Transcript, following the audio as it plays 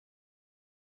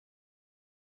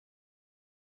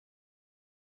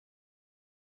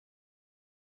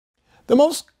The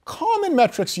most common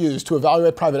metrics used to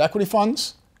evaluate private equity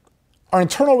funds are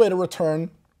internal rate of return,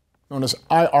 known as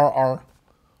IRR,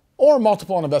 or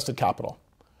multiple on invested capital,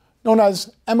 known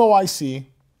as MOIC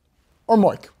or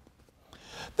MOIC.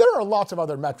 There are lots of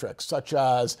other metrics, such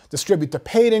as distribute to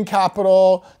paid-in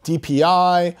capital,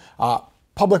 DPI,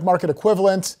 public market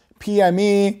equivalent,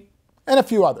 PME, and a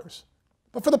few others.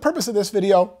 But for the purpose of this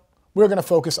video, we're going to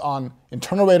focus on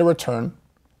internal rate of return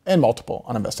and multiple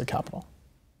on invested capital.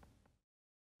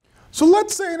 So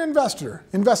let's say an investor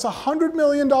invests $100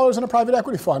 million in a private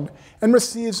equity fund and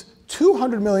receives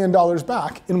 $200 million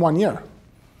back in 1 year.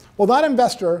 Well, that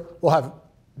investor will have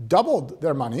doubled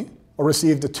their money or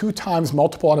received a 2 times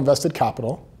multiple on invested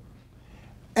capital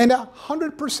and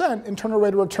 100% internal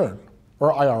rate of return,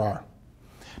 or IRR.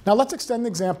 Now let's extend the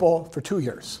example for 2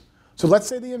 years. So let's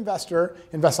say the investor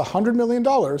invests $100 million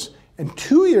and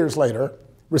 2 years later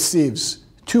receives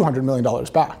 $200 million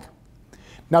back.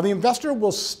 Now the investor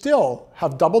will still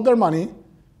have doubled their money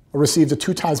or received a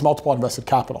 2 times multiple on invested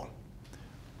capital.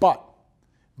 But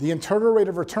the internal rate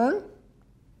of return,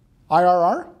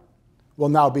 IRR, will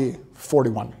now be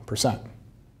 41%.